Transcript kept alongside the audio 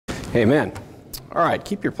Amen. All right,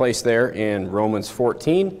 keep your place there in Romans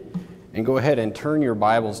 14, and go ahead and turn your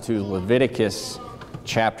Bibles to Leviticus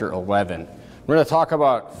chapter 11. We're going to talk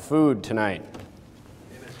about food tonight,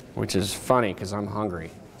 which is funny because I'm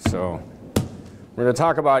hungry. So we're going to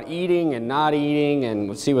talk about eating and not eating, and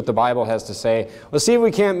let's see what the Bible has to say. Let's see if we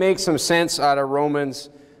can't make some sense out of Romans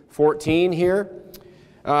 14 here.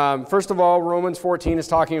 First of all, Romans 14 is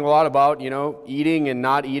talking a lot about, eating and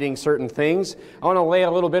not eating certain things. I want to lay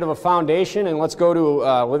a little bit of a foundation, and let's go to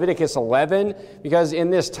Leviticus 11, because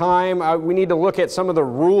in this time we need to look at some of the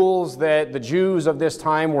rules that the Jews of this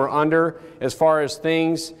time were under as far as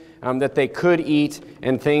things that they could eat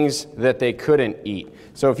and things that they couldn't eat.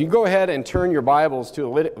 So if you go ahead and turn your Bibles to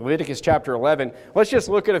Leviticus chapter 11, let's just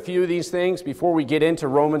look at a few of these things before we get into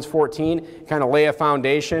Romans 14, kind of lay a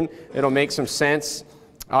foundation. It'll make some sense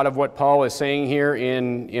out of what Paul is saying here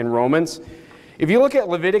in Romans. If you look at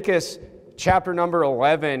Leviticus chapter number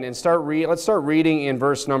 11 and let's start reading in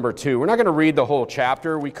verse number 2. We're not going to read the whole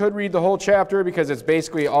chapter. We could read the whole chapter because it's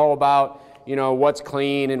basically all about, what's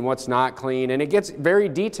clean and what's not clean. And it gets very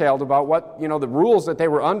detailed about what, the rules that they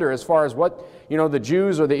were under as far as what, the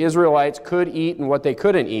Jews or the Israelites could eat and what they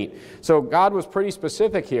couldn't eat. So God was pretty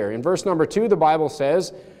specific here. In verse number 2, the Bible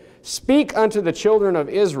says, "Speak unto the children of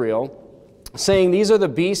Israel, saying, These are the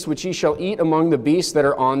beasts which ye shall eat among the beasts that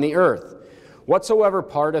are on the earth. Whatsoever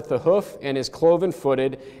parteth the hoof, and is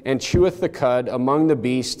cloven-footed, and cheweth the cud among the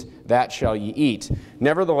beasts, that shall ye eat.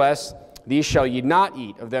 Nevertheless, these shall ye not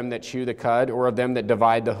eat of them that chew the cud, or of them that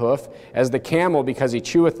divide the hoof, as the camel, because he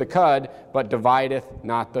cheweth the cud, but divideth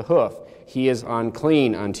not the hoof. He is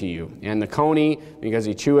unclean unto you. And the coney, because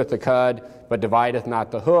he cheweth the cud, but divideth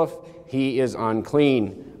not the hoof, he is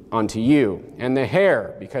unclean unto you. And the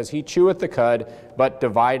hare, because he cheweth the cud, but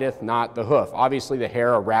divideth not the hoof." Obviously the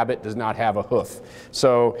hare, a rabbit, does not have a hoof.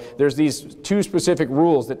 So there's these two specific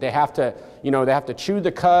rules that they have to, they have to chew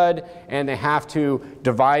the cud and they have to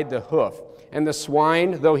divide the hoof. "And the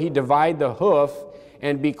swine, though he divide the hoof,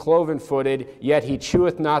 and be cloven-footed, yet he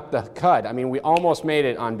cheweth not the cud." I mean, we almost made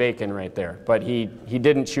it on bacon right there, but he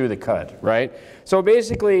didn't chew the cud, right? So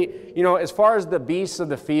basically, as far as the beasts of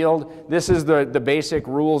the field, this is the basic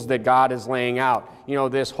rules that God is laying out.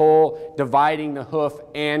 This whole dividing the hoof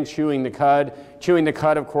and chewing the cud. Chewing the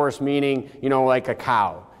cud, of course, meaning, like a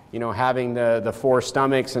cow. Having the four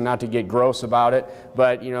stomachs, and not to get gross about it,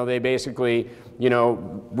 but, they basically,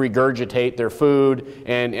 regurgitate their food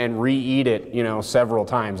and re-eat it, several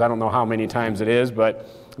times. I don't know how many times it is, but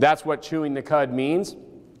that's what chewing the cud means.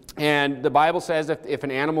 And the Bible says if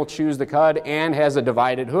an animal chews the cud and has a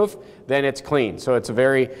divided hoof, then it's clean. So it's a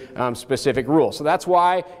very specific rule. So that's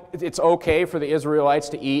why it's okay for the Israelites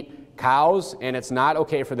to eat cows, and it's not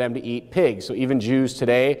okay for them to eat pigs. So even Jews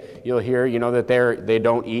today, you'll hear, that they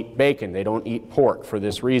don't eat bacon. They don't eat pork for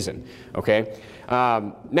this reason. Okay?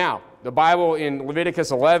 Now, the Bible in Leviticus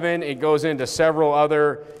 11, it goes into several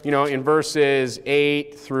other, in verses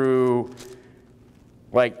 8 through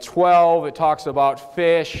 12, it talks about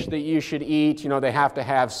fish that you should eat. They have to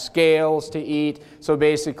have scales to eat. So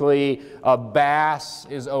basically, a bass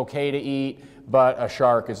is okay to eat, but a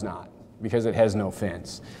shark is not, because it has no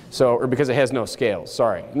fins. Or because it has no scales,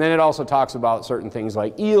 sorry. And then it also talks about certain things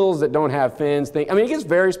like eels that don't have fins. It gets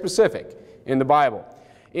very specific in the Bible.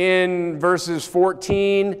 In verses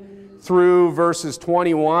 14 through verses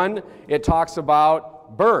 21, it talks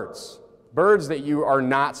about birds that you are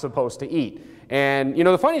not supposed to eat. And,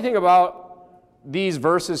 the funny thing about these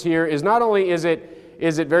verses here is not only is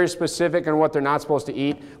it very specific on what they're not supposed to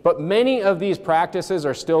eat, but many of these practices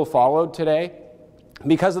are still followed today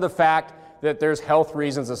because of the fact that there's health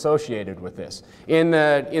reasons associated with this. In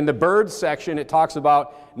the birds section, it talks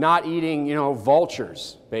about not eating,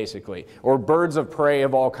 vultures, basically, or birds of prey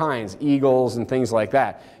of all kinds, eagles and things like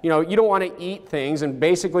that. You don't want to eat things, and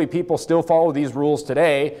basically people still follow these rules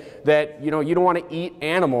today that, you don't want to eat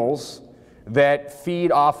animals that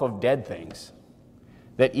feed off of dead things,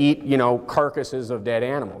 that eat, carcasses of dead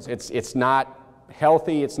animals. It's not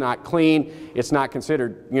healthy, it's not clean, it's not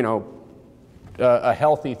considered, a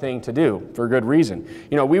healthy thing to do for good reason.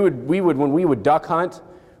 We would when we would duck hunt,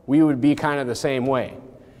 we would be kind of the same way.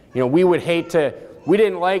 We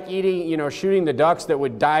didn't like eating, shooting the ducks that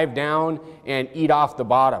would dive down and eat off the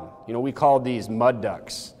bottom. We called these mud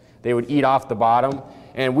ducks. They would eat off the bottom,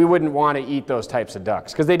 and we wouldn't want to eat those types of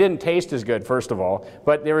ducks because they didn't taste as good, first of all,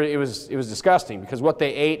 but it was disgusting because what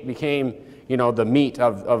they ate became, the meat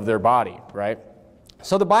of their body, right?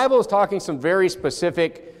 So the Bible is talking some very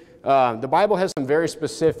specific. The Bible has some very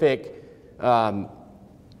specific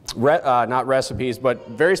not recipes, but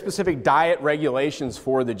very specific diet regulations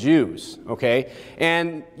for the Jews, okay?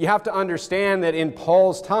 And you have to understand that in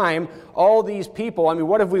Paul's time, all these people, I mean,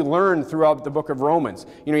 what have we learned throughout the book of Romans?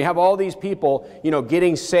 You know, you have all these people, you know,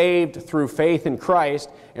 getting saved through faith in Christ,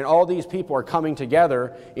 and all these people are coming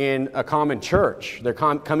together in a common church. They're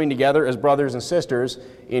coming together as brothers and sisters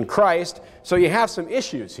in Christ, so you have some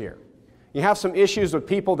issues here. You have some issues with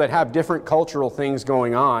people that have different cultural things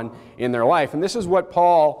going on in their life. And this is what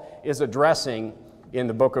Paul is addressing in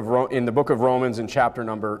the book of Romans in chapter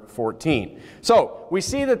number 14. So we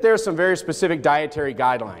see that there's some very specific dietary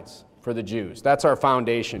guidelines for the Jews. That's our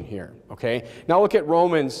foundation here. Okay? Now look at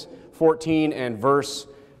Romans 14 and verse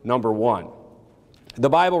number 1. The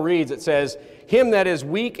Bible reads, it says, "Him that is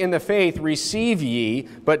weak in the faith receive ye,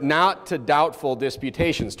 but not to doubtful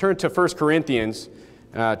disputations." Turn to 1 Corinthians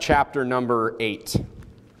chapter number 8.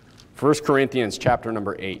 1 Corinthians chapter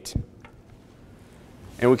number 8.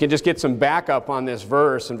 And we can just get some backup on this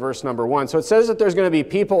verse in verse number 1. So it says that there's going to be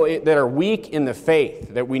people that are weak in the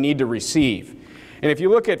faith that we need to receive. And if you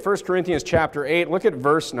look at 1 Corinthians chapter 8, look at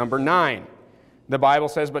verse number 9. The Bible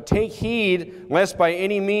says, "But take heed, lest by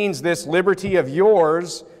any means this liberty of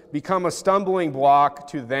yours become a stumbling block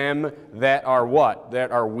to them that are what?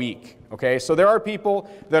 That are weak." Okay, so there are people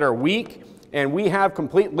that are weak, and we have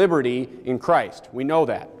complete liberty in Christ. We know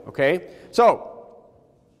that, okay? So,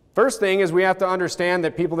 first thing is we have to understand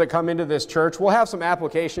that people that come into this church, we'll have some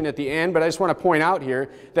application at the end, but I just want to point out here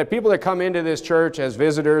that people that come into this church as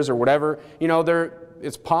visitors or whatever, you know,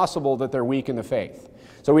 it's possible that they're weak in the faith.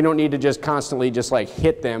 So we don't need to just constantly just like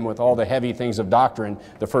hit them with all the heavy things of doctrine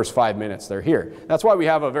the first 5 minutes they're here. That's why we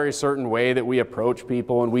have a very certain way that we approach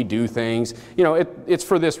people and we do things. You know, it's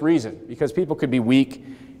for this reason, because people could be weak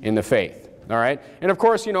in the faith. All right? And of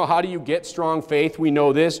course, you know, how do you get strong faith? We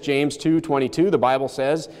know this, James 2:22, the Bible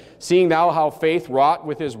says, "Seeing thou how faith wrought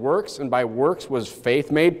with his works, and by works was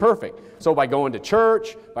faith made perfect." So by going to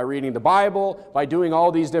church, by reading the Bible, by doing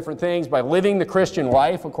all these different things, by living the Christian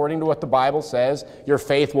life according to what the Bible says, your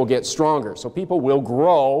faith will get stronger. So people will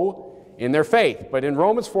grow in their faith. But in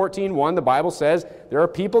Romans 14:1, the Bible says there are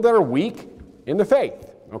people that are weak in the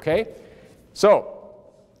faith. Okay? So,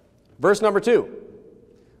 verse number 2.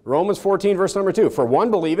 Romans 14, verse number 2. "For one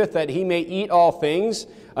believeth that he may eat all things,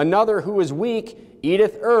 another who is weak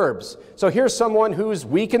eateth herbs." So here's someone who's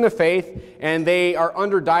weak in the faith, and they are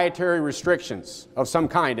under dietary restrictions of some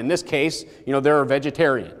kind. In this case, you know, they're a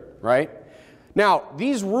vegetarian, right? Now,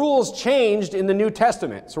 these rules changed in the New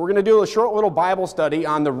Testament. So we're going to do a short little Bible study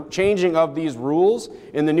on the changing of these rules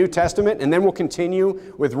in the New Testament, and then we'll continue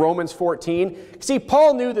with Romans 14. See,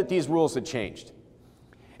 Paul knew that these rules had changed.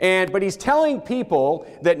 But he's telling people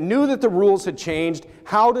that knew that the rules had changed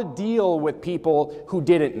how to deal with people who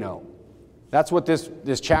didn't know. That's what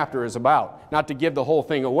this chapter is about. Not to give the whole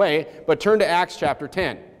thing away, but turn to Acts chapter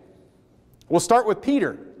 10. We'll start with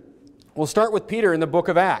Peter. We'll start with Peter in the book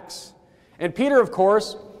of Acts. And Peter, of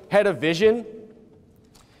course, had a vision.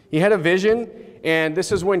 He had a vision, and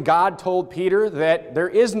this is when God told Peter that there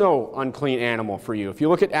is no unclean animal for you. If you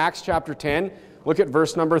look at Acts chapter 10, look at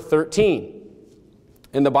verse number 13.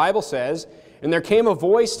 And the Bible says, "And there came a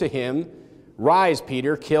voice to him, Rise,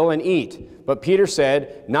 Peter, kill and eat. But Peter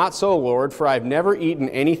said, Not so, Lord, for I have never eaten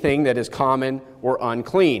anything that is common or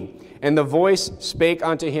unclean. And the voice spake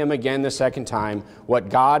unto him again the second time, What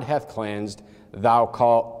God hath cleansed, that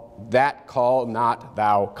call not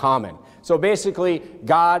thou common." So basically,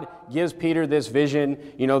 God gives Peter this vision.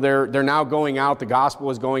 You know, they're now going out. The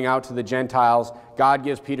gospel is going out to the Gentiles. God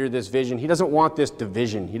gives Peter this vision. He doesn't want this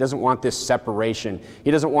division. He doesn't want this separation.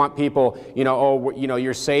 He doesn't want people, you know, oh, you know,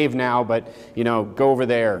 you're saved now, but, you know, go over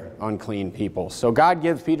there, unclean people. So God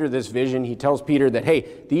gives Peter this vision. He tells Peter that, hey,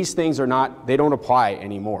 these things they don't apply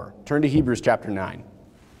anymore. Turn to Hebrews chapter 9.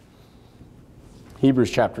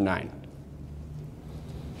 Hebrews chapter 9.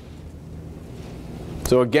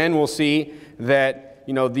 So again, we'll see that,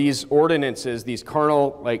 you know, these ordinances, these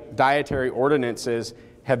carnal, like dietary ordinances,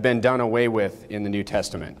 have been done away with in the New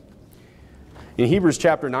Testament. In Hebrews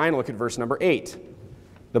chapter 9, look at verse number 8.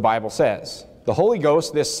 The Bible says, "The Holy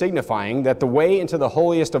Ghost this signifying that the way into the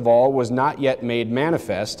holiest of all was not yet made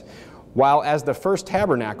manifest, while as the first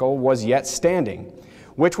tabernacle was yet standing,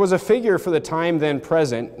 which was a figure for the time then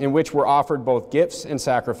present, in which were offered both gifts and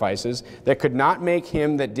sacrifices, that could not make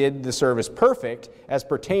him that did the service perfect, as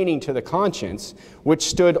pertaining to the conscience, which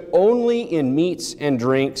stood only in meats and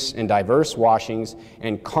drinks and diverse washings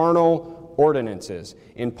and carnal ordinances,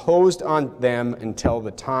 imposed on them until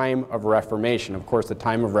the time of Reformation." Of course, the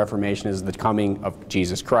time of Reformation is the coming of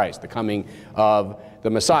Jesus Christ, the coming of the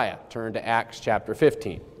Messiah. Turn to Acts chapter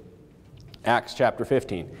 15. Acts chapter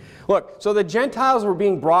 15. Look, so the Gentiles were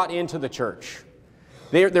being brought into the church.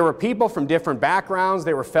 There were people from different backgrounds.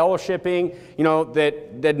 They were fellowshipping,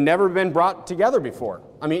 that had never been brought together before.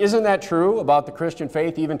 I mean, isn't that true about the Christian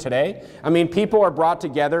faith even today? I mean, people are brought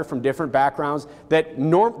together from different backgrounds that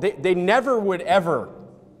they never would ever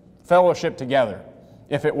fellowship together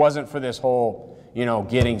if it wasn't for this whole,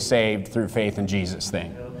 getting saved through faith in Jesus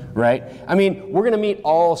thing, right? I mean, we're going to meet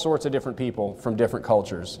all sorts of different people from different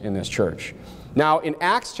cultures in this church. Now, in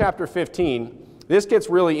Acts chapter 15, this gets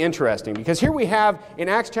really interesting because here we have, in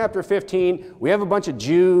Acts chapter 15, we have a bunch of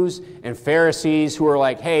Jews and Pharisees who are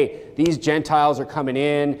like, hey, these Gentiles are coming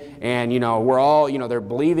in and, we're all, they're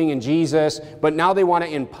believing in Jesus, but now they want to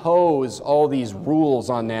impose all these rules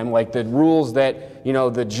on them, like the rules that,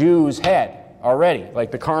 the Jews had already,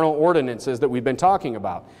 like the carnal ordinances that we've been talking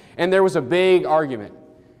about. And there was a big argument.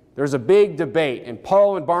 There's a big debate, and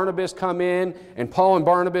Paul and Barnabas come in, and Paul and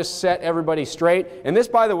Barnabas set everybody straight. And this,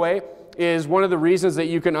 by the way, is one of the reasons that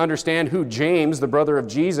you can understand who James, the brother of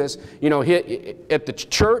Jesus, at the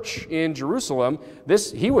church in Jerusalem,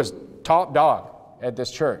 he was top dog at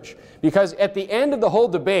this church. Because at the end of the whole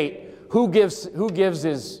debate, who gives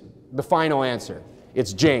the final answer?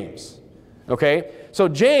 It's James. Okay? So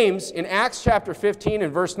James, in Acts chapter 15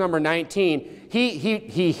 and verse number 19,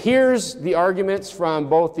 he hears the arguments from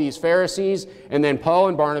both these Pharisees and then Paul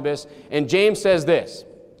and Barnabas, and James says this.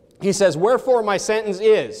 He says, "Wherefore my sentence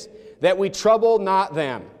is, that we trouble not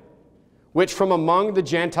them, which from among the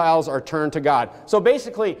Gentiles are turned to God." So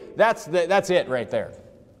basically, that's it right there.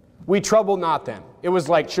 We trouble not them. It was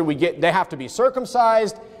like, they have to be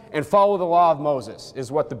circumcised and follow the law of Moses,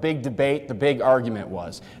 is what the big debate, the big argument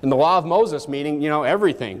was. And the law of Moses meaning,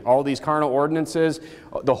 everything, all these carnal ordinances,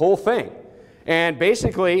 the whole thing. And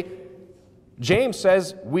basically, James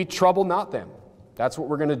says, we trouble not them. That's what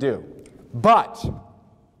we're going to do. But,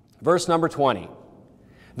 verse number 20,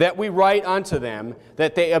 that we write unto them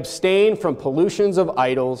that they abstain from pollutions of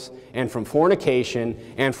idols and from fornication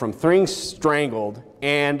and from things strangled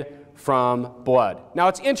and from blood. Now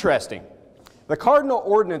it's interesting. The cardinal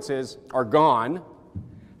ordinances are gone.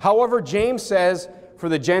 However, James says for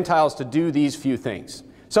the Gentiles to do these few things.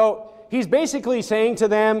 So he's basically saying to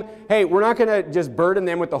them, hey, we're not going to just burden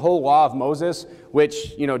them with the whole law of Moses,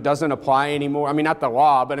 which, doesn't apply anymore. I mean, not the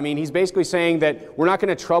law, but he's basically saying that we're not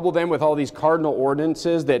going to trouble them with all these cardinal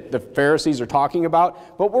ordinances that the Pharisees are talking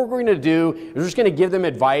about. But what we're going to do is we're just going to give them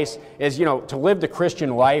advice as, to live the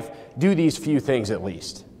Christian life, do these few things at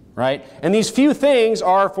least, right? And these few things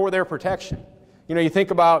are for their protection. You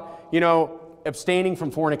think about, abstaining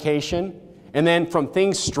from fornication and then from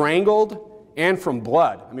things strangled and from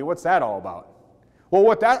blood. I mean, what's that all about? Well,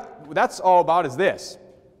 what that's all about is this.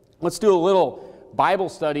 Let's do a little Bible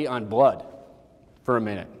study on blood for a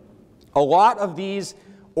minute. A lot of these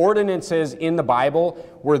ordinances in the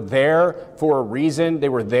Bible were there for a reason. They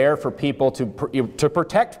were there for people to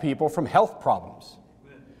protect people from health problems.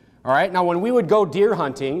 All right? Now, when we would go deer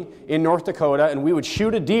hunting in North Dakota and we would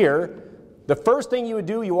shoot a deer, the first thing you would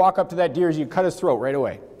do, you walk up to that deer, is you cut his throat right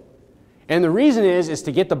away. And the reason is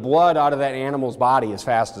to get the blood out of that animal's body as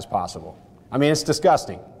fast as possible. I mean, it's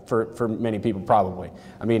disgusting for many people probably.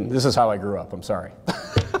 I mean, this is how I grew up, I'm sorry.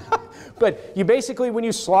 But you basically, when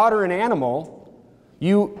you slaughter an animal,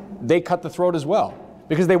 they cut the throat as well.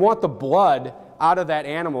 Because they want the blood out of that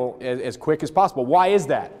animal as quick as possible. Why is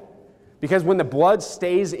that? Because when the blood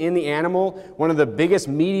stays in the animal, one of the biggest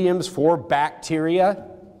mediums for bacteria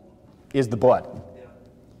is the blood.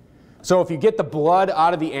 So if you get the blood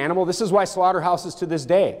out of the animal, this is why slaughterhouses to this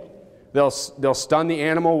day, they'll stun the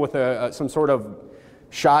animal with some sort of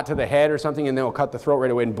shot to the head or something, and they'll cut the throat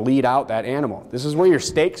right away and bleed out that animal. This is where your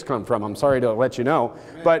steaks come from, I'm sorry to let you know.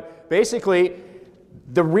 But basically,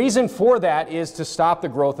 the reason for that is to stop the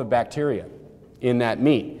growth of bacteria in that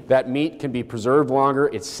meat. That meat can be preserved longer,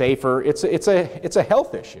 it's safer, it's a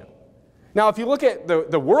health issue. Now if you look at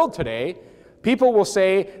the world today, people will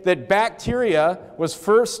say that bacteria was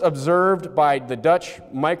first observed by the Dutch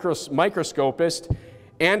microscopist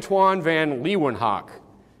Antoine van Leeuwenhoek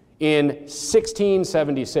in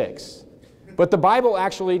 1676. But the Bible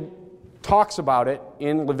actually talks about it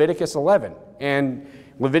in Leviticus 11 and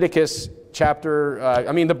Leviticus chapter,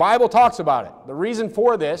 the Bible talks about it. The reason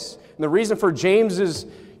for this, and the reason for James's,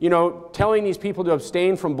 telling these people to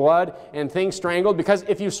abstain from blood and things strangled, because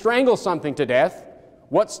if you strangle something to death,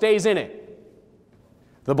 what stays in it?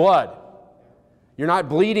 The blood. You're not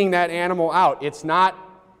bleeding that animal out. It's not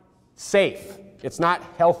safe. It's not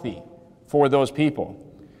healthy for those people.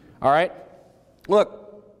 All right?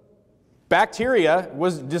 Look, bacteria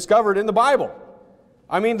was discovered in the Bible.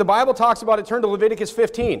 The Bible talks about it. Turn to Leviticus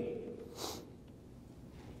 15.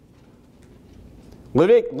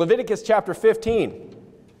 Leviticus chapter 15.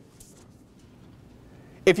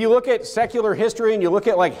 If you look at secular history and you look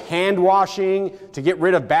at like hand washing to get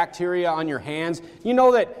rid of bacteria on your hands, you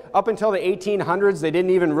know that up until the 1800s they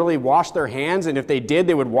didn't even really wash their hands, and if they did,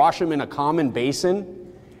 they would wash them in a common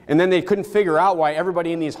basin. And then they couldn't figure out why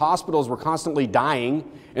everybody in these hospitals were constantly dying,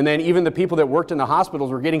 and then even the people that worked in the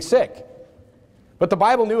hospitals were getting sick. But the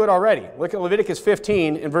Bible knew it already. Look at Leviticus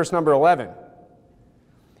 15 in verse number 11.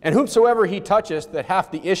 And whomsoever he toucheth that hath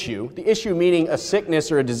the issue meaning a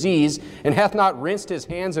sickness or a disease, and hath not rinsed his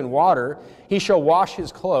hands in water, he shall wash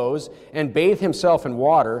his clothes, and bathe himself in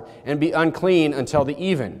water, and be unclean until the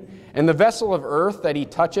even. And the vessel of earth that he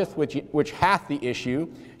toucheth, which hath the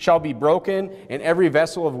issue, shall be broken, and every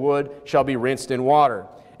vessel of wood shall be rinsed in water.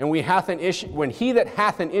 And when he that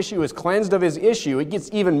hath an issue is cleansed of his issue, it gets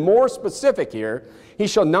even more specific here. He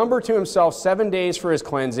shall number to himself 7 days for his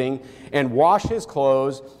cleansing, and wash his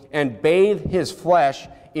clothes, and bathe his flesh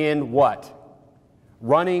in what?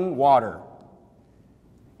 Running water.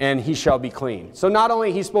 And he shall be clean. So not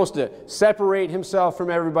only he's supposed to separate himself from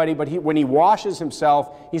everybody, but when he washes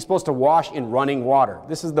himself, he's supposed to wash in running water.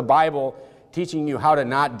 This is the Bible teaching you how to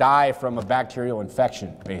not die from a bacterial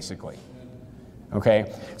infection, basically.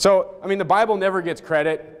 Okay, so, I mean, the Bible never gets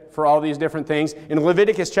credit for all these different things. In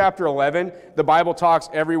Leviticus chapter 11, the Bible talks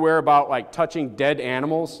everywhere about, like, touching dead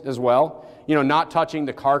animals as well. You know, not touching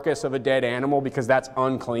the carcass of a dead animal because that's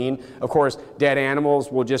unclean. Of course, dead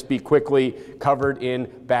animals will just be quickly covered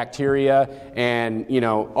in bacteria and, you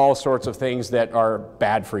know, all sorts of things that are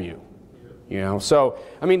bad for you. You know, so,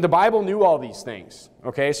 I mean, the Bible knew all these things.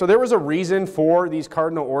 Okay, so there was a reason for these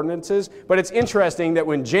cardinal ordinances, but it's interesting that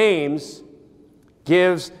when James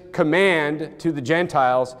gives command to the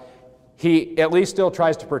Gentiles, he at least still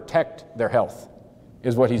tries to protect their health,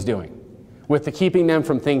 is what he's doing, with the keeping them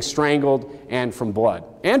from things strangled and from blood.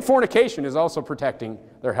 And fornication is also protecting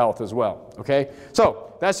their health as well, okay?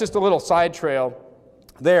 So that's just a little side trail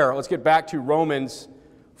there. Let's get back to Romans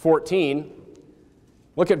 14.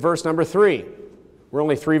 Look at verse number 3. We're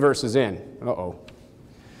only 3 verses in. Uh-oh.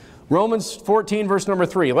 Romans 14, verse number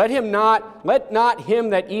 3. Let not him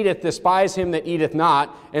that eateth despise him that eateth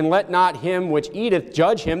not, and let not him which eateth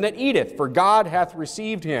judge him that eateth, for God hath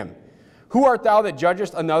received him. Who art thou that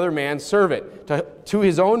judgest another man's servant? To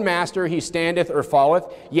his own master he standeth or falleth,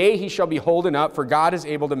 yea, he shall be holden up, for God is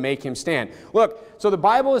able to make him stand. Look, so the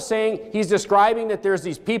Bible is saying, he's describing that there's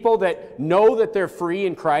these people that know that they're free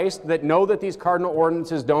in Christ, that know that these cardinal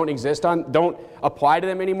ordinances don't apply to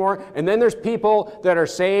them anymore. And then there's people that are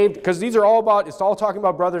saved, because these are all about, it's all talking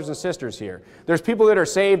about brothers and sisters here. There's people that are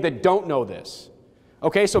saved that don't know this.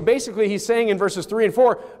 Okay, so basically he's saying in verses 3 and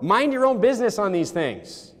 4, mind your own business on these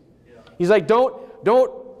things. He's like, don't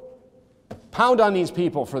pound on these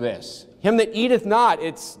people for this. Him that eateth not,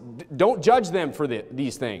 don't judge them for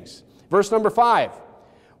these things. Verse number 5.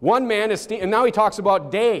 One man esteemeth, and now he talks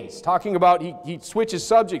about days, talking about, he switches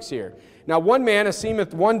subjects here. Now one man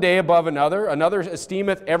esteemeth one day above another, another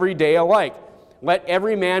esteemeth every day alike. Let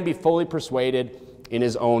every man be fully persuaded in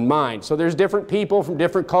his own mind. So there's different people from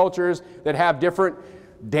different cultures that have different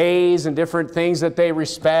days and different things that they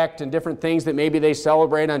respect and different things that maybe they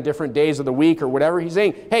celebrate on different days of the week or whatever. He's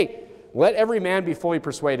saying, hey, let every man be fully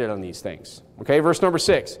persuaded on these things. Okay, verse number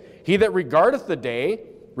 6. He that regardeth the day,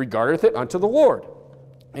 regardeth it unto the Lord.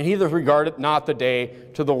 And he that regardeth not the day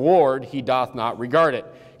to the Lord, he doth not regard it.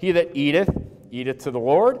 He that eateth, eateth to the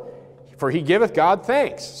Lord, for he giveth God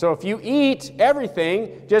thanks. So if you eat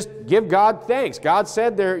everything, just give God thanks. God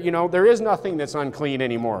said there is nothing that's unclean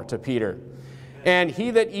anymore to Peter. And he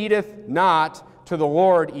that eateth not to the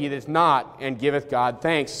Lord eateth not, and giveth God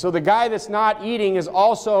thanks. So the guy that's not eating is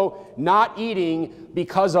also not eating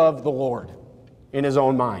because of the Lord in his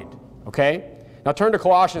own mind. Okay? Now turn to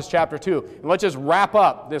Colossians chapter 2, and let's just wrap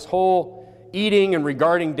up this whole eating and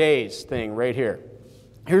regarding days thing right here.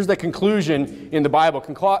 Here's the conclusion in the Bible.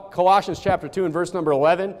 Colossians chapter 2 and verse number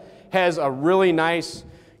 11 has a really nice,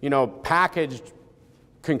 packaged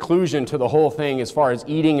conclusion to the whole thing as far as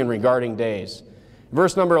eating and regarding days.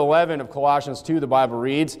 Verse number 11 of Colossians 2, the Bible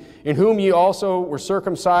reads, in whom ye also were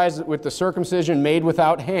circumcised with the circumcision made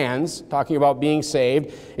without hands, talking about being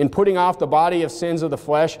saved, in putting off the body of sins of the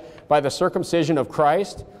flesh by the circumcision of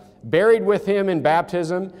Christ, buried with him in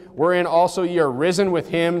baptism, wherein also ye are risen with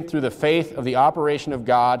him through the faith of the operation of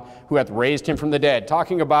God, who hath raised him from the dead.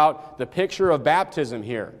 Talking about the picture of baptism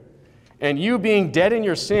here. And you being dead in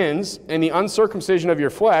your sins and the uncircumcision of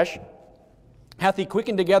your flesh, hath he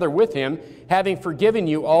quickened together with him, having forgiven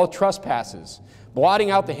you all trespasses, blotting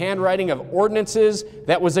out the handwriting of ordinances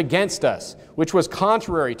that was against us, which was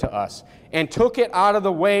contrary to us, and took it out of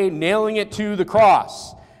the way, nailing it to the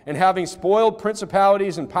cross. And having spoiled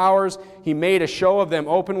principalities and powers, he made a show of them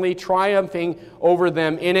openly, triumphing over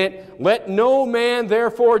them in it. Let no man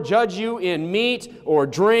therefore judge you in meat or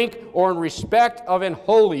drink or in respect of an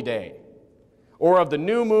holy day, or of the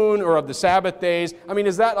new moon or of the Sabbath days. I mean,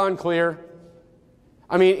 is that unclear?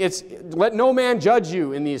 I mean, it's let no man judge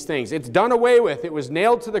you in these things. It's done away with. It was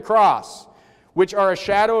nailed to the cross, which are a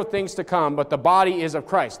shadow of things to come, but the body is of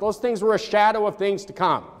Christ. Those things were a shadow of things to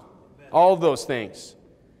come. All of those things.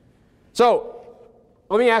 So,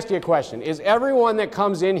 let me ask you a question. Is everyone that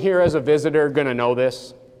comes in here as a visitor going to know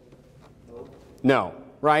this? No,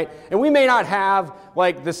 right? And we may not have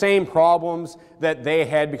like the same problems that they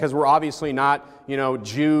had because we're obviously not,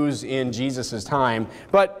 Jews in Jesus' time.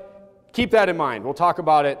 But keep that in mind. We'll talk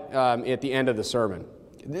about it at the end of the sermon.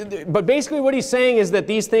 But basically what he's saying is that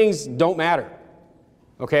these things don't matter.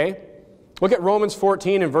 Okay? Look at Romans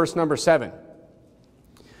 14 and verse number 7.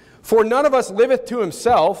 For none of us liveth to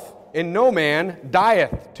himself, and no man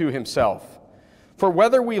dieth to himself. For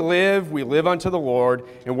whether we live unto the Lord,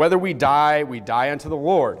 and whether we die unto the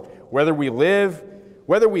Lord. Whether we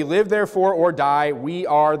live therefore or die, we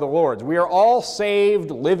are the Lord's. We are all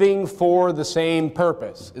saved, living for the same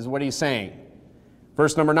purpose, is what he's saying.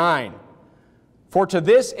 Verse number 9. For to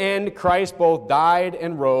this end Christ both died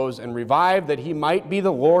and rose, and revived, that he might be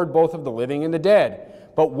the Lord both of the living and the dead.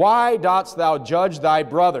 But why dost thou judge thy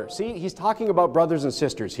brother? See, he's talking about brothers and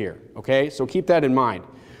sisters here, okay? So keep that in mind.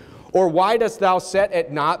 Or why dost thou set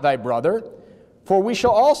at naught thy brother? For we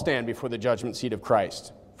shall all stand before the judgment seat of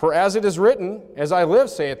Christ. For as it is written, as I live,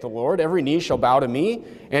 saith the Lord, every knee shall bow to me,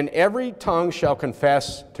 and every tongue shall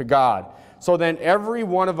confess to God. So then every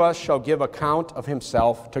one of us shall give account of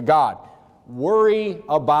himself to God. Worry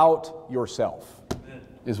about yourself,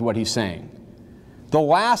 is what he's saying. The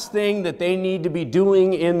last thing that they need to be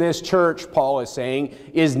doing in this church, Paul is saying,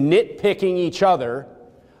 is nitpicking each other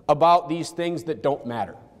about these things that don't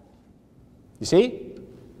matter. You see?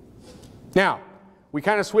 Now, we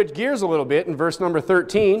kind of switch gears a little bit in verse number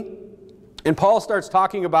 13, and Paul starts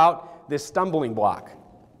talking about this stumbling block.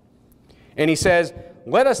 And he says,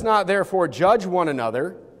 let us not therefore judge one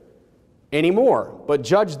another anymore, but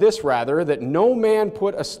judge this rather, that no man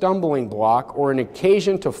put a stumbling block or an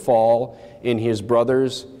occasion to fall in his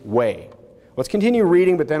brother's way. Let's continue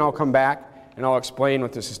reading, but then I'll come back and I'll explain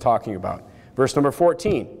what this is talking about. Verse number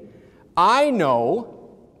 14. I know,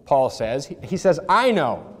 Paul says, he says, I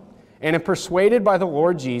know, and am persuaded by the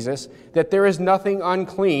Lord Jesus that there is nothing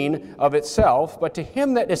unclean of itself, but to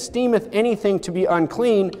him that esteemeth anything to be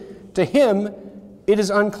unclean, to him it is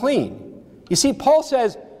unclean. You see, Paul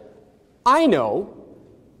says, I know,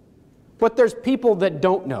 but there's people that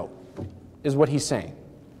don't know, is what he's saying.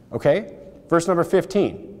 Okay? Verse number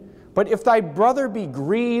 15. But if thy brother be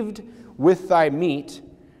grieved with thy meat,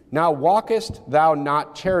 now walkest thou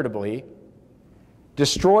not charitably,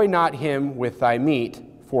 destroy not him with thy meat,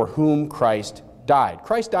 for whom Christ died.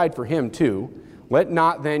 Christ died for him too. Let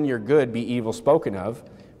not then your good be evil spoken of,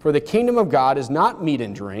 for the kingdom of God is not meat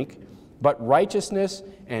and drink, but righteousness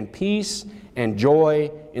and peace and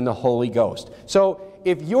joy in the Holy Ghost. So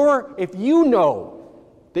if you know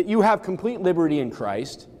that you have complete liberty in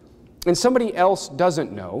Christ, and somebody else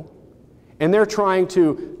doesn't know, and they're trying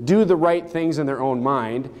to do the right things in their own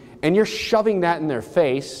mind, and you're shoving that in their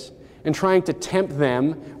face and trying to tempt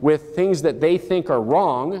them with things that they think are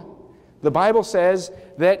wrong, the Bible says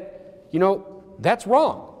that, that's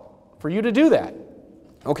wrong for you to do that.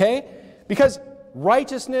 Okay? Because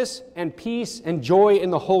righteousness and peace and joy in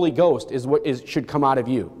the Holy Ghost is what should come out of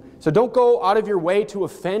you. So don't go out of your way to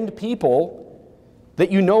offend people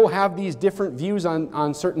that have these different views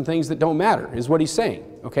on certain things that don't matter, is what he's saying.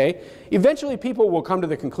 Okay? Eventually people will come to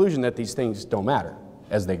the conclusion that these things don't matter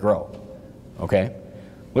as they grow. Okay?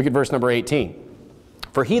 Look at verse number 18.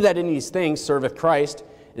 For he that in these things serveth Christ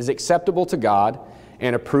is acceptable to God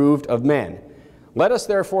and approved of men. Let us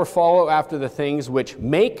therefore follow after the things which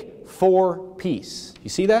make for peace. You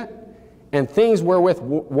see that? And things wherewith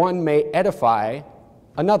one may edify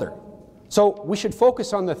another. So we should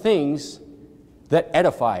focus on the things that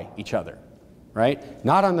edify each other, right?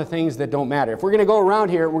 Not on the things that don't matter. If we're going to go around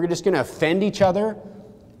here, we're just going to offend each other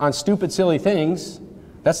on stupid, silly things,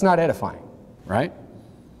 that's not edifying, right?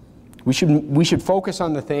 We should focus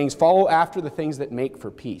on the things, follow after the things that make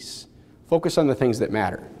for peace. Focus on the things that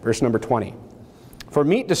matter. Verse number 20. For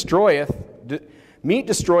meat destroy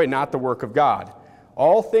not the work of God.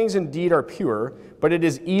 All things indeed are pure, but it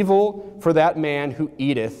is evil for that man who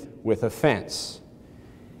eateth with offense.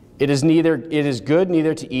 It is good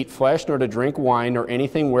neither to eat flesh, nor to drink wine, nor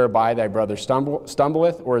anything whereby thy brother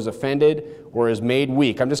stumbleth, or is offended, or is made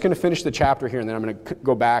weak. I'm just going to finish the chapter here, and then I'm going to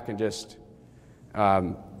go back and just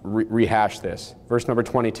rehash this. Verse number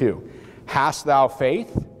 22. Hast thou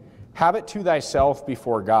faith? Have it to thyself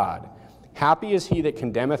before God. Happy is he that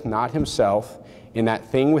condemneth not himself in that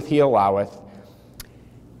thing which he alloweth.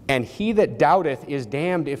 And he that doubteth is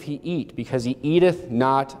damned if he eat, because he eateth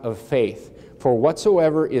not of faith. For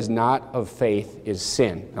whatsoever is not of faith is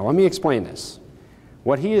sin. Now let me explain this.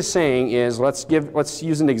 What he is saying is, let's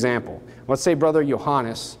use an example. Let's say Brother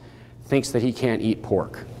Johannes thinks that he can't eat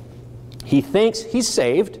pork. He thinks he's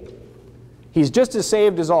saved. He's just as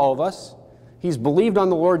saved as all of us. He's believed on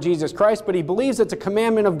the Lord Jesus Christ, but he believes it's a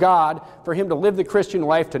commandment of God for him to live the Christian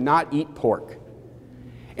life to not eat pork.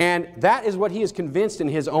 And that is what he is convinced in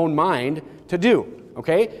his own mind to do,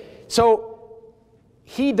 okay? So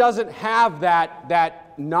he doesn't have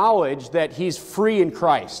that knowledge that he's free in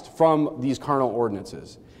Christ from these carnal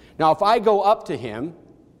ordinances. Now, if I go up to him,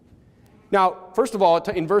 now, first of all,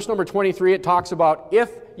 in verse number 23, it talks about if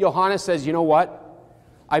Johannes says, you know what,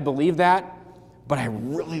 I believe that, but I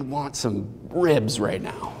really want some ribs right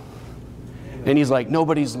now. And he's like,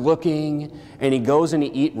 nobody's looking, and he goes and he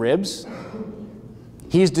eats ribs.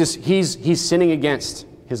 He's sinning against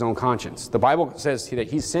his own conscience. The Bible says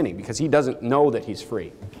that he's sinning because he doesn't know that he's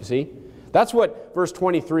free. You see? That's what verse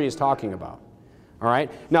 23 is talking about. All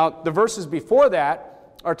right? Now, the verses before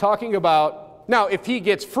that are talking about, now, if he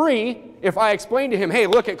gets free, if I explain to him, hey,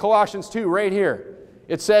 look at Colossians 2 right here.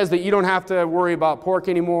 It says that you don't have to worry about pork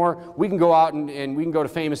anymore. We can go out and we can go to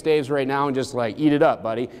Famous Dave's right now and just like eat it up,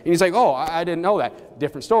 buddy. And he's like, oh, I didn't know that.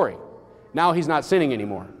 Different story. Now he's not sinning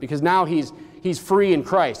anymore because now he's free in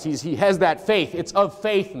Christ. He has that faith. It's of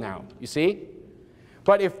faith now, you see?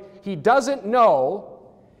 But if he doesn't know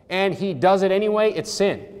and he does it anyway, it's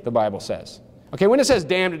sin, the Bible says. Okay, when it says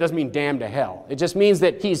damned, it doesn't mean damned to hell. It just means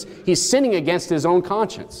that he's sinning against his own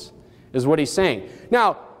conscience, is what he's saying.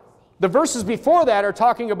 Now, the verses before that are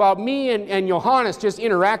talking about me and Johannes just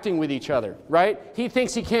interacting with each other, right? He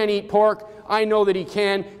thinks he can't eat pork. I know that he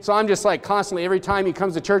can. So I'm just like constantly, every time he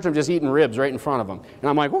comes to church, I'm just eating ribs right in front of him. And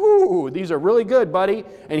I'm like, ooh, these are really good, buddy.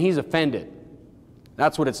 And he's offended.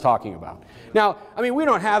 That's what it's talking about. Now, I mean, we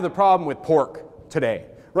don't have the problem with pork today,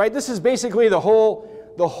 right? This is basically the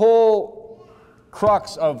whole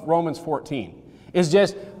crux of Romans 14. Is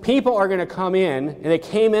just people are going to come in, and they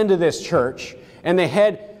came into this church, and they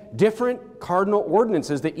had different cardinal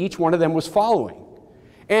ordinances that each one of them was following.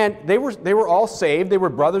 And they were all saved. They were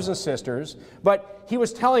brothers and sisters. But he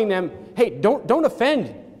was telling them, hey, don't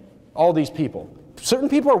offend all these people. Certain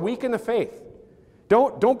people are weak in the faith.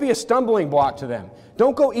 Don't be a stumbling block to them.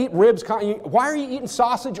 Don't go eat ribs. Why are you eating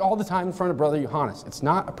sausage all the time in front of Brother Johannes? It's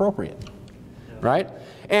not appropriate. Right?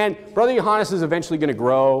 And Brother Johannes is eventually going to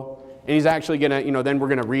grow. And he's actually going to, then we're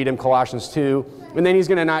going to read him Colossians 2. And then he's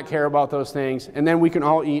going to not care about those things. And then we can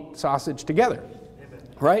all eat sausage together. Amen.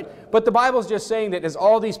 Right? But the Bible's just saying that as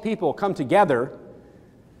all these people come together,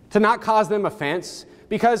 to not cause them offense.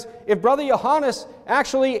 Because if Brother Johannes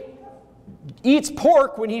actually eats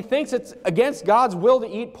pork when he thinks it's against God's will to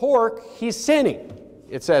eat pork, he's sinning.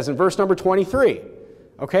 It says in verse number 23.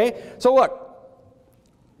 Okay? So look,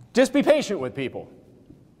 just be patient with people,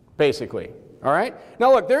 basically. All right?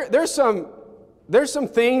 Now look, there's some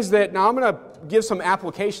things that, now I'm going to give some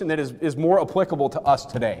application that is more applicable to us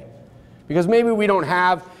today. Because maybe we don't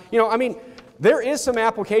have, there is some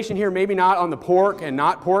application here, maybe not on the pork and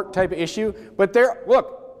not pork type of issue, but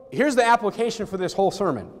look, here's the application for this whole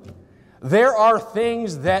sermon. There are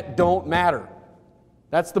things that don't matter.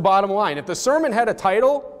 That's the bottom line. If the sermon had a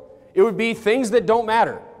title, it would be Things That Don't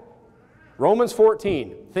Matter. Romans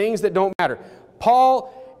 14, Things That Don't Matter.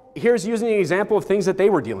 Paul, here's using an example of things that they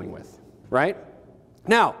were dealing with, right?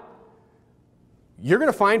 Now, you're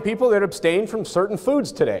going to find people that abstain from certain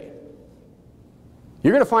foods today.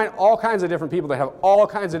 You're going to find all kinds of different people that have all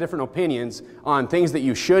kinds of different opinions on things that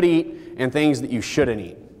you should eat and things that you shouldn't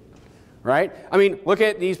eat, right? I mean, look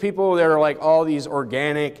at these people that are like all these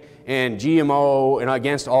organic and GMO and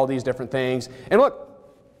against all these different things. And look,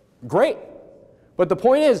 great. But the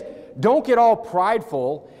point is, don't get all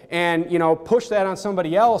prideful and, push that on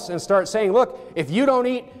somebody else and start saying, look, if you don't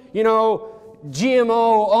eat,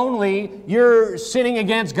 GMO only, you're sinning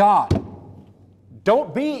against God.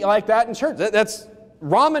 Don't be like that in church. That's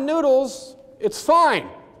ramen noodles. It's fine.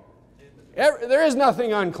 There is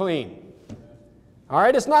nothing unclean. All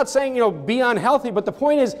right? It's not saying, be unhealthy, but the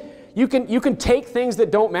point is you can take things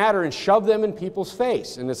that don't matter and shove them in people's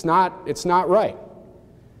face, and it's not right.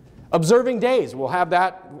 Observing days, we'll have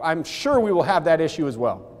that. I'm sure we will have that issue as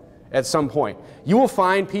well at some point. You will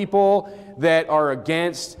find people that are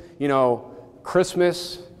against,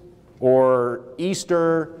 Christmas or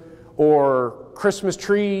Easter or Christmas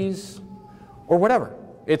trees or whatever.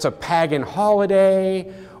 It's a pagan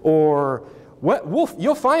holiday, or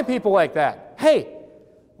you'll find people like that. Hey,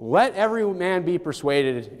 let every man be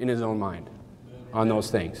persuaded in his own mind on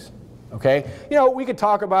those things. Okay? You know, we could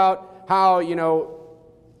talk about how, you know,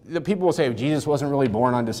 the people will say Jesus wasn't really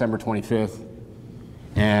born on December 25th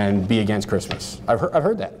and be against Christmas. I've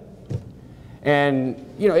heard that.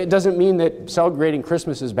 And, you know, it doesn't mean that celebrating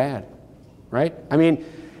Christmas is bad, right? I mean,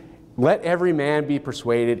 let every man be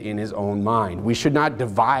persuaded in his own mind. We should not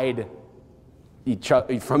divide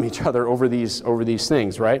from each other over these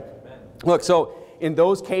things, right? Look, so in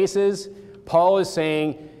those cases, Paul is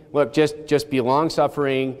saying, look, just be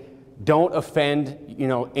long-suffering. Don't offend, you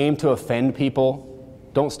know, aim to offend people.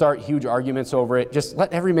 Don't start huge arguments over it. Just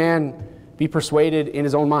let every man be persuaded in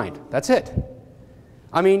his own mind. That's it.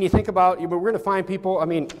 I mean, you think about, we're going to find people, I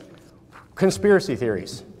mean, conspiracy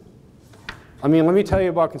theories. I mean, let me tell you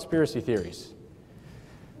about conspiracy theories.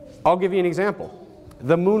 I'll give you an example.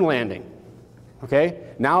 The moon landing. Okay?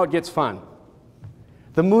 Now it gets fun.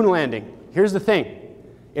 The moon landing. Here's the thing.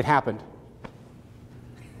 It happened.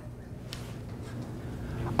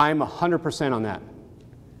 I'm 100% on that.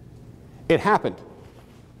 It happened.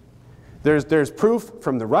 There's proof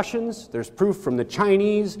from the Russians. There's proof from the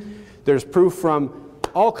Chinese. There's proof from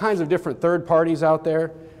all kinds of different third parties out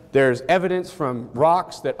there. There's evidence from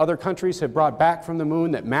rocks that other countries have brought back from the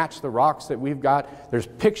moon that match the rocks that we've got. There's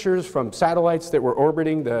pictures from satellites that were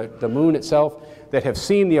orbiting the moon itself that have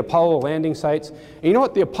seen the Apollo landing sites. And you know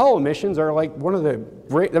what? The Apollo missions are like one of the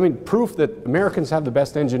great, I mean, proof that Americans have the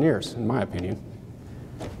best engineers, in my opinion.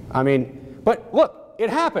 I mean, but look, it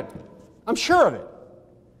happened. I'm sure of it.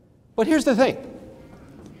 But here's the thing.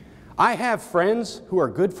 I have friends who are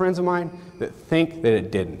good friends of mine that think that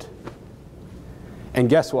it didn't. And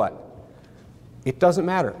guess what? It doesn't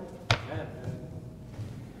matter.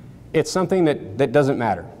 It's something that doesn't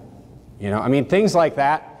matter. You know, I mean, things like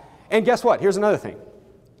that. And guess what? Here's another thing.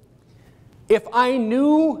 If I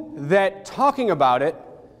knew that talking about it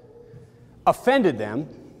offended them,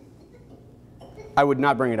 I would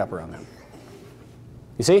not bring it up around them.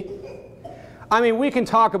 You see? I mean, we can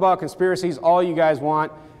talk about conspiracies all you guys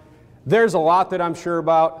want. There's a lot that I'm sure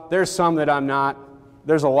about. There's some that I'm not.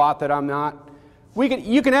 There's a lot that I'm not.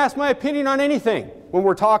 You can ask my opinion on anything when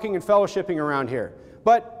we're talking and fellowshipping around here.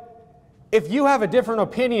 But if you have a different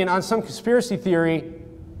opinion on some conspiracy theory,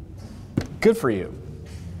 good for you.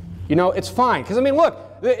 You know, it's fine. Because, I mean, look,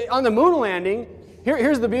 on the moon landing,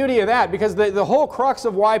 here's the beauty of that. Because the whole crux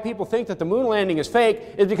of why people think that the moon landing is fake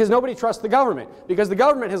is because nobody trusts the government. Because the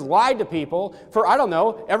government has lied to people for, I don't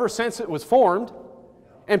know, ever since it was formed.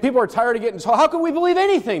 And people are tired of getting, so how can we believe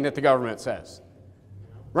anything that the government says?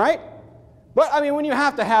 Right? But, I mean, when you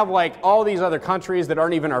have to have, like, all these other countries that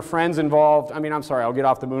aren't even our friends involved, I mean, I'm sorry, I'll get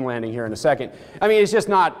off the moon landing here in a second. I mean, it's just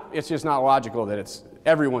not logical that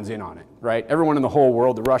everyone's in on it, right? Everyone in the whole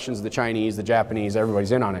world, the Russians, the Chinese, the Japanese,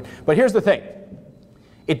 everybody's in on it. But here's the thing.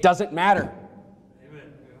 It doesn't matter. Amen.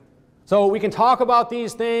 So we can talk about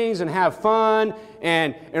these things and have fun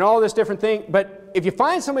and all this different thing, but if you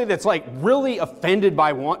find somebody that's, like, really offended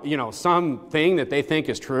by something that they think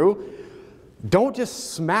is true, don't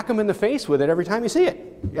just smack them in the face with it every time you see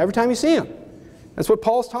it, every time you see them. That's what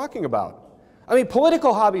Paul's talking about. I mean,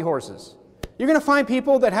 political hobby horses. You're going to find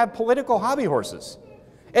people that have political hobby horses,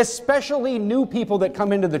 especially new people that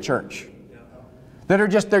come into the church, that are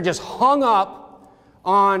they're just hung up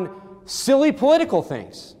on silly political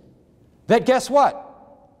things that, guess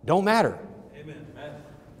what, don't matter.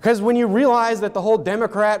 Because when you realize that the whole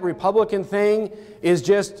Democrat-Republican thing is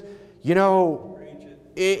just, you know,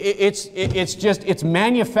 it's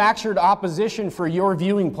manufactured opposition for your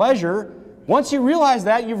viewing pleasure. Once you realize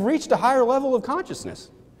that, you've reached a higher level of consciousness.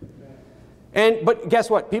 But guess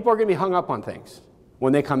what? People are going to be hung up on things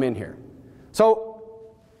when they come in here. So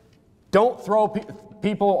don't throw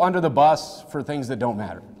people under the bus for things that don't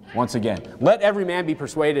matter. Once again, let every man be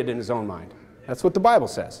persuaded in his own mind. That's what the Bible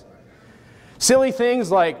says. Silly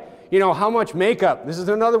things like, you know, how much makeup. This is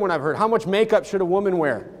another one I've heard. How much makeup should a woman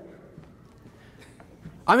wear?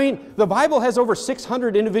 I mean, the Bible has over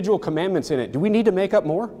 600 individual commandments in it. Do we need to make up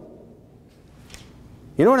more?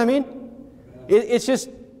 You know what I mean? It's just,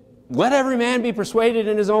 let every man be persuaded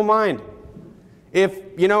in his own mind. If,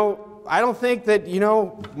 you know, I don't think that, you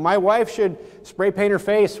know, my wife should spray paint her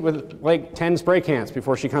face with like 10 spray cans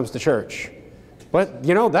before she comes to church. But,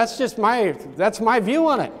 you know, that's my view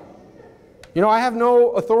on it. You know, I have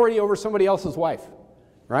no authority over somebody else's wife,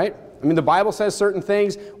 right? I mean, the Bible says certain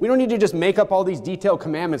things. We don't need to just make up all these detailed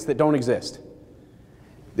commandments that don't exist.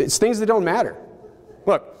 It's things that don't matter.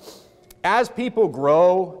 Look, as people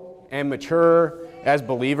grow and mature as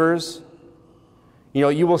believers, you know,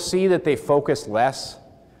 you will see that they focus less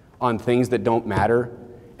on things that don't matter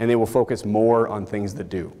and they will focus more on things that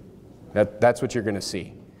do. That's what you're going to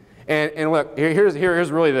see. And look,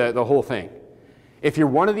 here's really the whole thing. If you're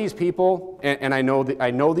one of these people, and I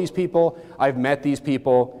know these people, I've met these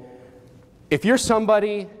people, if you're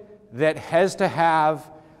somebody that has to have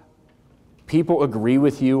people agree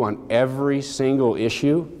with you on every single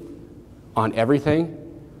issue, on everything,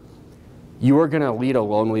 you are going to lead a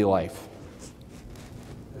lonely life.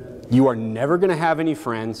 You are never going to have any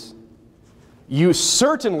friends. You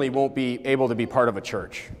certainly won't be able to be part of a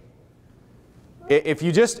church. If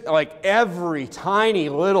you just, like, every tiny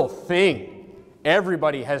little thing,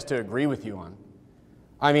 everybody has to agree with you on.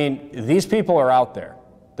 I mean, these people are out there.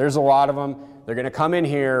 There's a lot of them. They're going to come in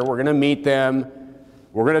here. We're going to meet them.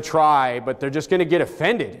 We're going to try, but they're just going to get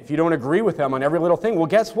offended if you don't agree with them on every little thing. Well,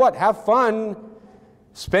 guess what? Have fun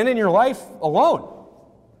spending your life alone.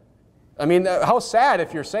 I mean, how sad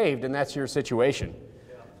if you're saved and that's your situation.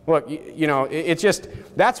 Yeah. Look, you know, it's just,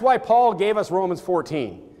 that's why Paul gave us Romans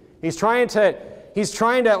 14. He's trying to,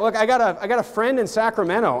 look, I got a friend in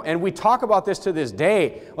Sacramento, and we talk about this to this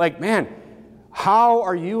day. Like, man, how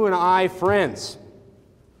are you and I friends?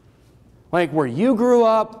 Like, where you grew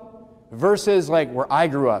up versus like where I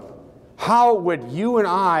grew up. How would you and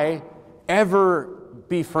I ever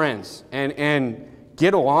be friends and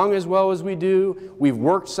get along as well as we do? We've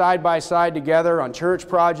worked side by side together on church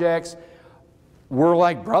projects. We're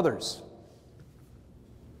like brothers.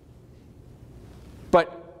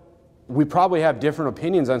 But we probably have different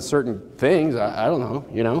opinions on certain things. I don't know,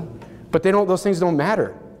 you know. But those things don't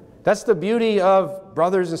matter. That's the beauty of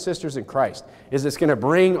brothers and sisters in Christ, is it's going to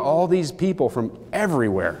bring all these people from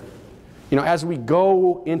everywhere. You know, as we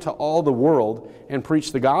go into all the world and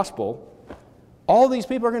preach the gospel, all these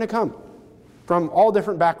people are going to come from all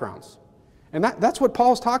different backgrounds. And that's what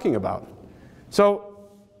Paul's talking about. So,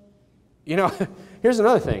 you know, here's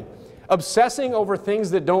another thing. Obsessing over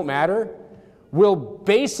things that don't matter will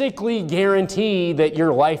basically guarantee that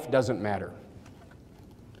your life doesn't matter.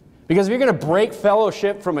 Because if you're going to break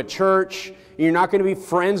fellowship from a church, you're not going to be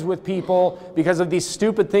friends with people because of these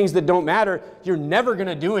stupid things that don't matter, you're never going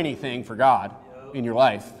to do anything for God in your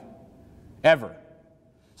life, ever.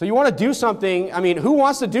 So you want to do something. I mean, who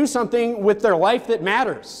wants to do something with their life that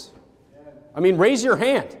matters? I mean, raise your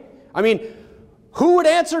hand. I mean, who would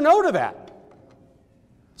answer no to that?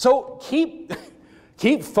 So keep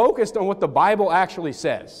focused on what the Bible actually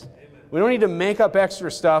says. We don't need to make up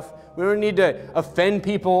extra stuff. We don't need to offend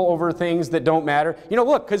people over things that don't matter. You know,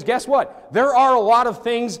 look, because guess what? There are a lot of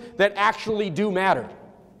things that actually do matter.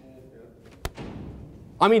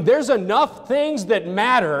 I mean, there's enough things that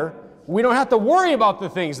matter. We don't have to worry about the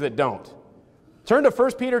things that don't. Turn to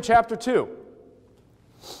 1 Peter chapter 2.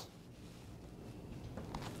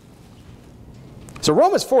 So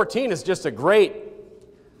Romans 14 is just a great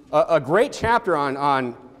chapter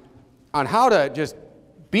on how to just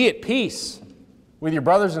be at peace with your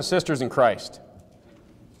brothers and sisters in Christ.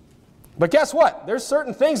 But guess what? There's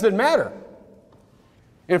certain things that matter.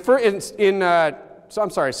 I'm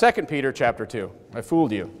sorry, 2 Peter chapter 2. I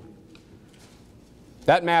fooled you.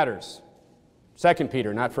 That matters. 2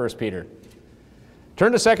 Peter, not 1 Peter.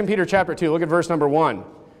 Turn to 2 Peter chapter 2. Look at verse number 1.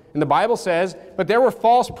 And the Bible says, "But there were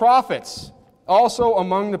false prophets also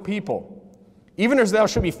among the people, even as there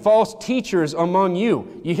shall be false teachers among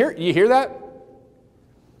you." You hear that?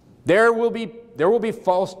 There will be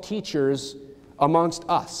false teachers amongst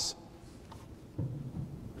us.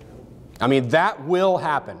 I mean, that will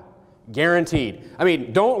happen. Guaranteed. I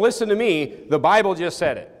mean, don't listen to me. The Bible just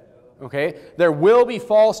said it. Okay? There will be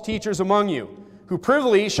false teachers among you, who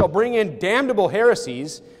privily shall bring in damnable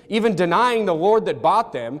heresies, even denying the Lord that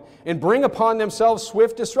bought them, and bring upon themselves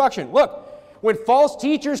swift destruction. Look, when false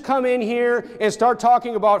teachers come in here and start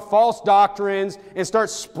talking about false doctrines and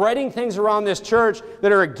start spreading things around this church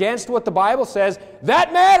that are against what the Bible says,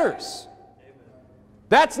 that matters.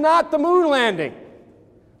 That's not the moon landing.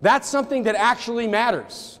 That's something that actually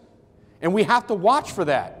matters. And we have to watch for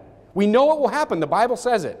that. We know it will happen. The Bible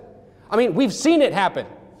says it. I mean, we've seen it happen.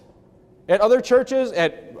 At other churches,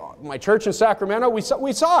 at my church in Sacramento, we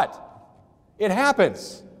saw it. It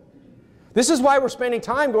happens. This is why we're spending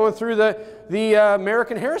time going through the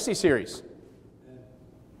American Heresy series.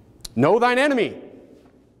 Know thine enemy.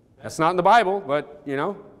 That's not in the Bible, but, you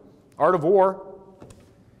know, art of war.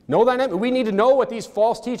 Know thine enemy. We need to know what these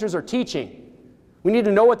false teachers are teaching. We need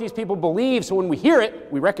to know what these people believe, so when we hear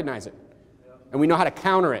it, we recognize it. And we know how to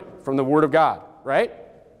counter it from the Word of God, right?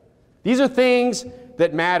 These are things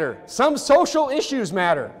that matter. Some social issues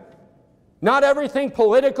matter. Not everything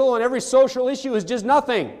political and every social issue is just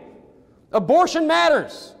nothing. Abortion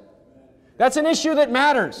matters. That's an issue that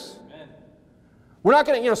matters. We're not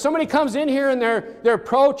going to, somebody comes in here and they're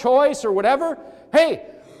pro-choice or whatever. Hey,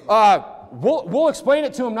 we'll explain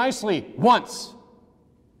it to them nicely once.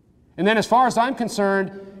 And then as far as I'm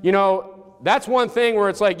concerned, that's one thing where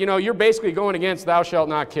it's like, you're basically going against thou shalt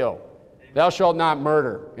not kill. Thou shalt not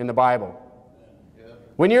murder in the Bible.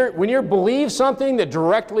 When you believe something that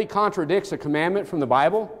directly contradicts a commandment from the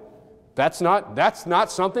Bible, that's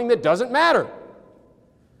not something that doesn't matter.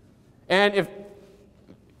 And if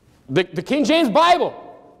the King James Bible,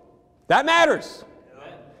 that matters.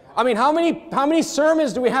 I mean, how many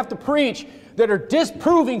sermons do we have to preach that are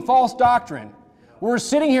disproving false doctrine? We're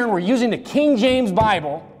sitting here and we're using the King James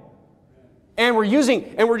Bible, and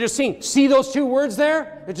we're just seeing, see those two words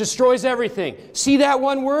there? It destroys everything. See that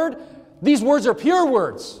one word? These words are pure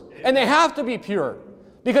words, and they have to be pure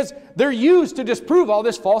because they're used to disprove all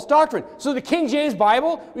this false doctrine. So the King James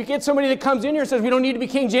Bible, we get somebody that comes in here and says we don't need to be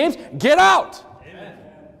King James, get out. Amen.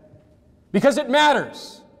 Because it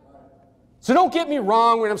matters. So don't get me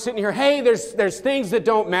wrong when I'm sitting here, hey, there's things that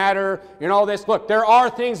don't matter and all this. Look, there are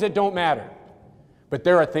things that don't matter, but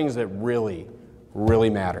there are things that really,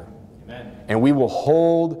 really matter. Amen. And we will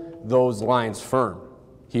hold those lines firm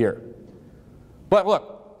here. But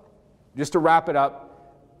look, just to wrap it up,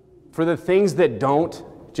 for the things that don't,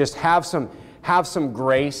 just have some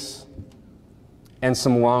grace and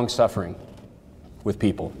some long suffering with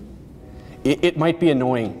people. It might be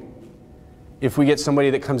annoying if we get somebody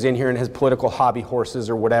that comes in here and has political hobby horses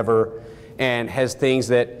or whatever and has things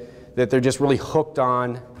that they're just really hooked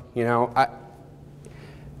on,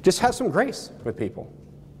 just have some grace with people.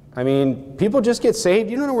 I mean, people just get saved.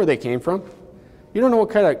 You don't know where they came from. You don't know what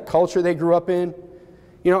kind of culture they grew up in.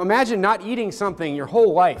 Imagine not eating something your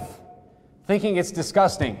whole life, thinking it's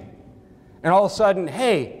disgusting, and all of a sudden,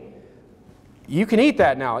 hey, you can eat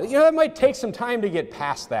that now. It might take some time to get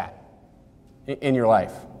past that in your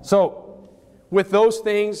life. So, with those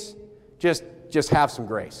things, just have some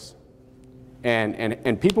grace,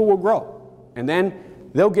 and people will grow, and then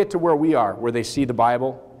they'll get to where we are, where they see the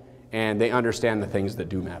Bible and they understand the things that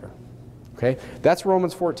do matter. Okay, that's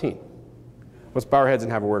Romans 14. Let's bow our heads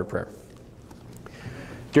and have a word of prayer.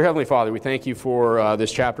 Dear Heavenly Father, we thank you for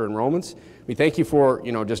this chapter in Romans. We thank you for,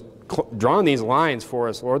 just drawing these lines for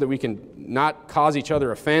us, Lord, that we can not cause each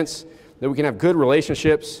other offense, that we can have good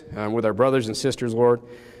relationships with our brothers and sisters, Lord.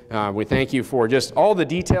 We thank you for just all the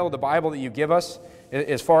detail of the Bible that you give us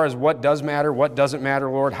as far as what does matter, what doesn't matter,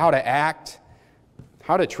 Lord, how to act,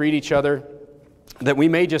 how to treat each other, that we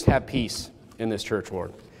may just have peace in this church,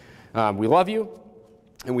 Lord. We love you,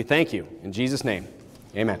 and we thank you. In Jesus' name,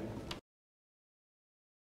 amen.